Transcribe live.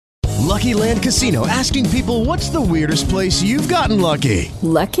Lucky Land Casino, asking people, what's the weirdest place you've gotten lucky?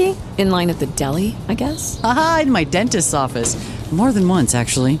 Lucky? In line at the deli, I guess? Aha, in my dentist's office. More than once,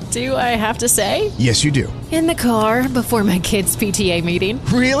 actually. Do I have to say? Yes, you do. In the car before my kids' PTA meeting.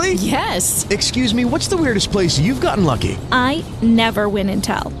 Really? Yes. Excuse me, what's the weirdest place you've gotten lucky? I never win and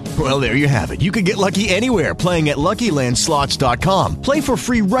tell. Well, there you have it. You can get lucky anywhere, playing at LuckyLandSlots.com. Play for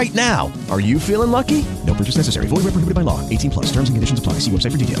free right now. Are you feeling lucky? No purchase necessary. Void where prohibited by law. 18 plus. Terms and conditions apply. See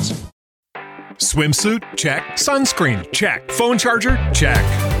website for details. Swimsuit? Check. Sunscreen? Check. Phone charger?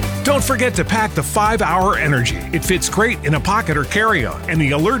 Check. Don't forget to pack the 5-Hour Energy. It fits great in a pocket or carry-on, and the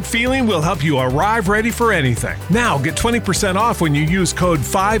alert feeling will help you arrive ready for anything. Now get 20% off when you use code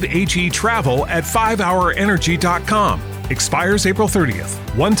 5HETRAVEL at 5hourenergy.com. Expires April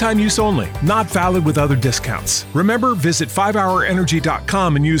 30th. One-time use only. Not valid with other discounts. Remember, visit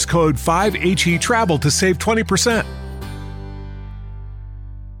 5hourenergy.com and use code 5HETRAVEL to save 20%.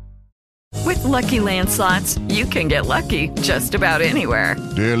 With Lucky Land Slots, you can get lucky just about anywhere.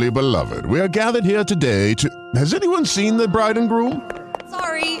 Dearly beloved, we are gathered here today to... Has anyone seen the bride and groom?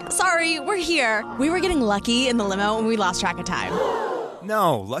 Sorry, we're here. We were getting lucky in the limo and we lost track of time.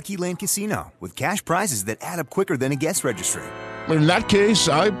 No, Lucky Land Casino, with cash prizes that add up quicker than a guest registry. In that case,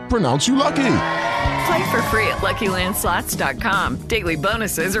 I pronounce you lucky. Play for free at LuckyLandSlots.com. Daily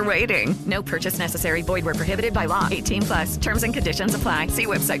bonuses are waiting. No purchase necessary. Void where prohibited by law. 18 plus. Terms and conditions apply. See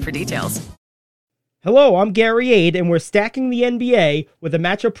website for details. Hello, I'm Gary Ade, and we're stacking the NBA with a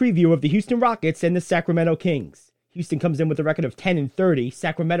matchup preview of the Houston Rockets and the Sacramento Kings. Houston comes in with a record of 10-30.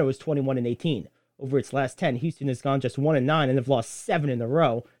 Sacramento is 21-18. Over its last 10, Houston has gone just 1-9 and have lost 7 in a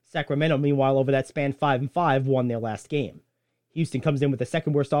row. Sacramento, meanwhile, over that span 5-5, won their last game. Houston comes in with the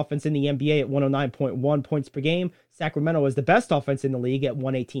second worst offense in the NBA at 109.1 points per game. Sacramento is the best offense in the league at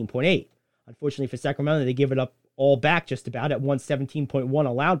 118.8. Unfortunately for Sacramento, they give it up all back just about at 117.1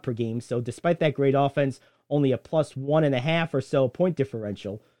 allowed per game. So despite that great offense, only a plus 1.5 or so point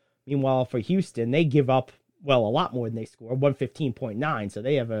differential. Meanwhile, for Houston, they give up, well, a lot more than they score, 115.9. So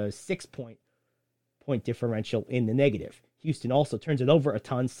they have a 6-point differential in the negative. Houston also turns it over a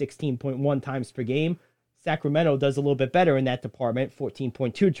ton, 16.1 times per game. Sacramento does a little bit better in that department,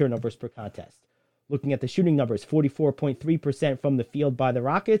 14.2 turnovers per contest. Looking at the shooting numbers, 44.3% from the field by the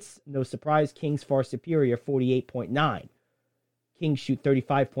Rockets. No surprise, Kings far superior, 48.9. Kings shoot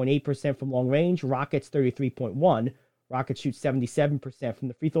 35.8% from long range, Rockets 33.1. Rockets shoot 77% from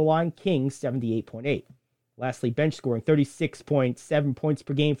the free throw line, Kings 78.8. Lastly, bench scoring, 36.7 points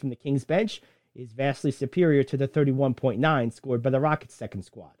per game from the Kings bench is vastly superior to the 31.9 scored by the Rockets' second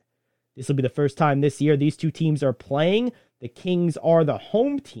squad. This will be the first time this year these two teams are playing. The Kings are the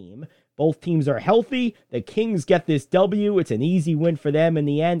home team. Both teams are healthy. The Kings get this W. It's an easy win for them in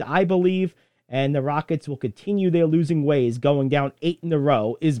the end, I believe. And the Rockets will continue their losing ways, going down 8 in a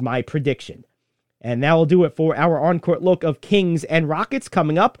row, is my prediction. And that will do it for our on-court look of Kings and Rockets.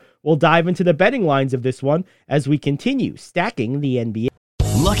 Coming up, we'll dive into the betting lines of this one as we continue stacking the NBA.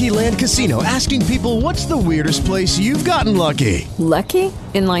 Lucky Land Casino, asking people, what's the weirdest place you've gotten lucky? Lucky?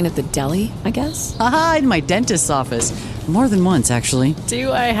 In line at the deli, I guess? Aha, in my dentist's office. More than once, actually.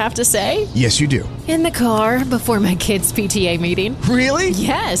 Do I have to say? Yes, you do. In the car before my kids' PTA meeting. Really?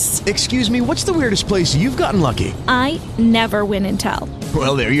 Yes. Excuse me, what's the weirdest place you've gotten lucky? I never win and tell.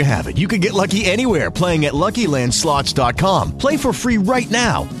 Well, there you have it. You can get lucky anywhere, playing at LuckyLandSlots.com. Play for free right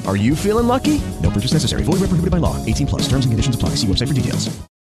now. Are you feeling lucky? No purchase necessary. Void where prohibited by law. 18 plus. Terms and conditions apply. See website for details.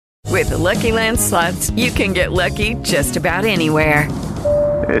 With the Lucky Land Slots, you can get lucky just about anywhere.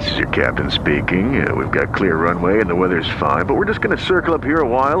 This is your captain speaking. We've got clear runway and the weather's fine, but we're just going to circle up here a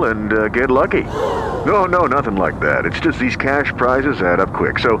while and get lucky. No, nothing like that. It's just these cash prizes add up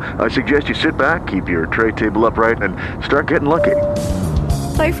quick. So I suggest you sit back, keep your tray table upright, and start getting lucky.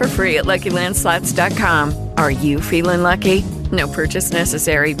 Play for free at LuckyLandSlots.com. Are you feeling lucky? No purchase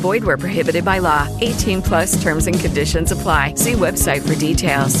necessary. Void where prohibited by law. 18 plus terms and conditions apply. See website for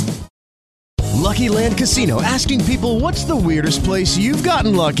details. Lucky Land Casino, asking people, what's the weirdest place you've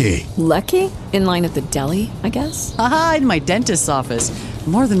gotten lucky? Lucky? In line at the deli, I guess? Aha, in my dentist's office.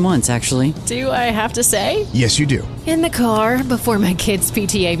 More than once, actually. Do I have to say? Yes, you do. In the car before my kids'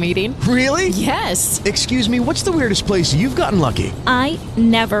 PTA meeting. Really? Yes. Excuse me, what's the weirdest place you've gotten lucky? I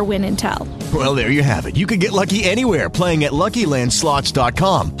never win and tell. Well, there you have it. You can get lucky anywhere, playing at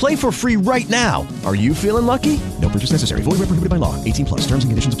LuckyLandSlots.com. Play for free right now. Are you feeling lucky? No purchase necessary. Void where prohibited by law. 18 plus. Terms and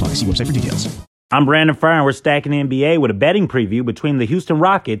conditions apply. See website for details. I'm Brandon Fryer, and we're stacking the NBA with a betting preview between the Houston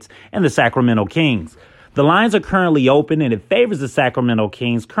Rockets and the Sacramento Kings. The lines are currently open, and it favors the Sacramento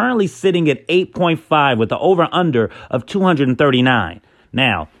Kings, currently sitting at 8.5 with the over-under of 239.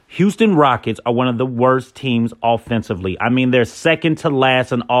 Now, Houston Rockets are one of the worst teams offensively. I mean, they're second to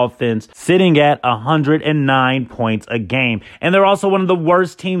last in offense, sitting at 109 points a game. And they're also one of the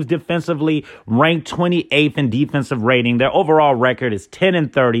worst teams defensively, ranked 28th in defensive rating. Their overall record is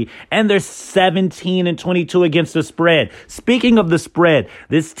 10-30, and they're 17-22 against the spread. Speaking of the spread,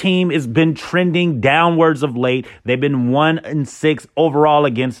 this team has been trending downwards of late. They've been 1-6 overall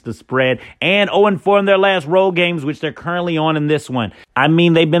against the spread, and 0-4 in their last road games, which they're currently on in this one. I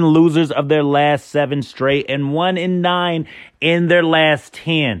mean, they've been losers of their last 7 straight and 1-9 in their last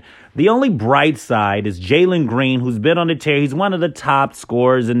 10. The only bright side is Jalen Green, who's been on the tear. He's one of the top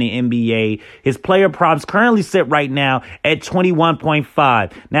scorers in the NBA. His player props currently sit right now at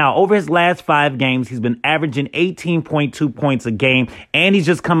 21.5. Now, over his last 5 games, he's been averaging 18.2 points a game, and he's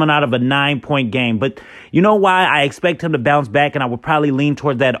just coming out of a 9-point game. But you know why I expect him to bounce back, and I would probably lean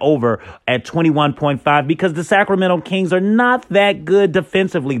towards that over at 21.5, because the Sacramento Kings are not that good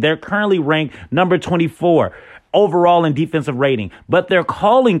defensively. They're currently ranked number 24. Overall in defensive rating, but their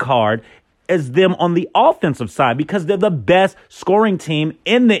calling card is them on the offensive side because they're the best scoring team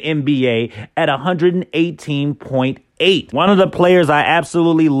in the NBA at 118.8. One of the players I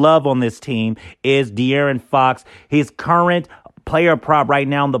absolutely love on this team is De'Aaron Fox. His current player prop right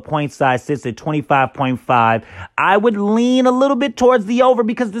now on the point side sits at 25.5. I would lean a little bit towards the over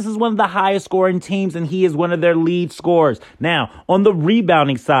because this is one of the highest scoring teams and he is one of their lead scorers. Now, on the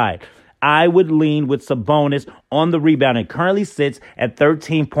rebounding side, I would lean with Sabonis on the rebound. It currently sits at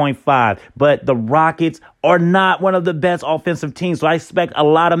 13.5, but the Rockets are not one of the best offensive teams, so I expect a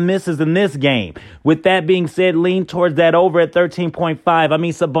lot of misses in this game. With that being said, lean towards that over at 13.5. I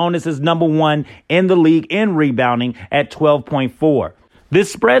mean, Sabonis is number 1 in the league in rebounding at 12.4. This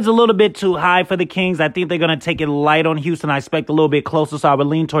spread's a little bit too high for the Kings. I think they're going to take it light on Houston. I expect a little bit closer, so I would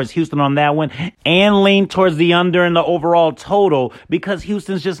lean towards Houston on that one and lean towards the under in the overall total because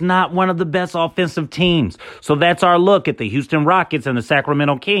Houston's just not one of the best offensive teams. So that's our look at the Houston Rockets and the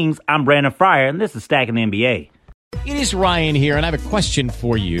Sacramento Kings. I'm Brandon Fryer, and this is Stacking the NBA. It is Ryan here, and I have a question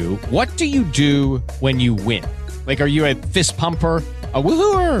for you. What do you do when you win? Like, are you a fist pumper, a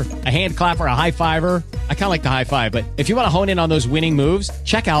woohooer, a hand clapper, a high fiver? I kind of like the high five, but if you want to hone in on those winning moves,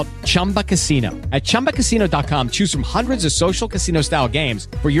 check out Chumba Casino. At ChumbaCasino.com, choose from hundreds of social casino-style games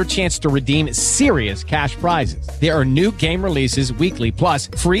for your chance to redeem serious cash prizes. There are new game releases weekly, plus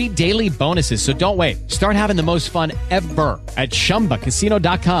free daily bonuses. So don't wait. Start having the most fun ever at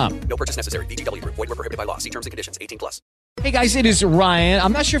ChumbaCasino.com. No purchase necessary. VGW. Void were prohibited by law. See terms and conditions. 18+. Hey guys, it is Ryan.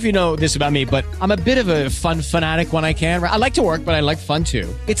 I'm not sure if you know this about me, but I'm a bit of a fun fanatic when I can. I like to work, but I like fun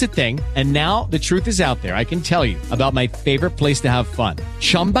too. It's a thing. And now the truth is out there. I can tell you about my favorite place to have fun.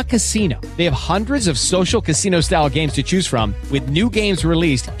 Chumba Casino. They have hundreds of social casino style games to choose from with new games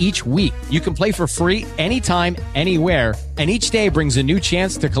released each week. You can play for free anytime, anywhere. And each day brings a new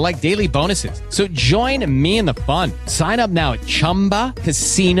chance to collect daily bonuses. So join me in the fun. Sign up now at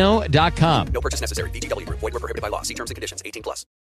ChumbaCasino.com. No purchase necessary. VGW. Void were prohibited by law. See terms and conditions. 18+.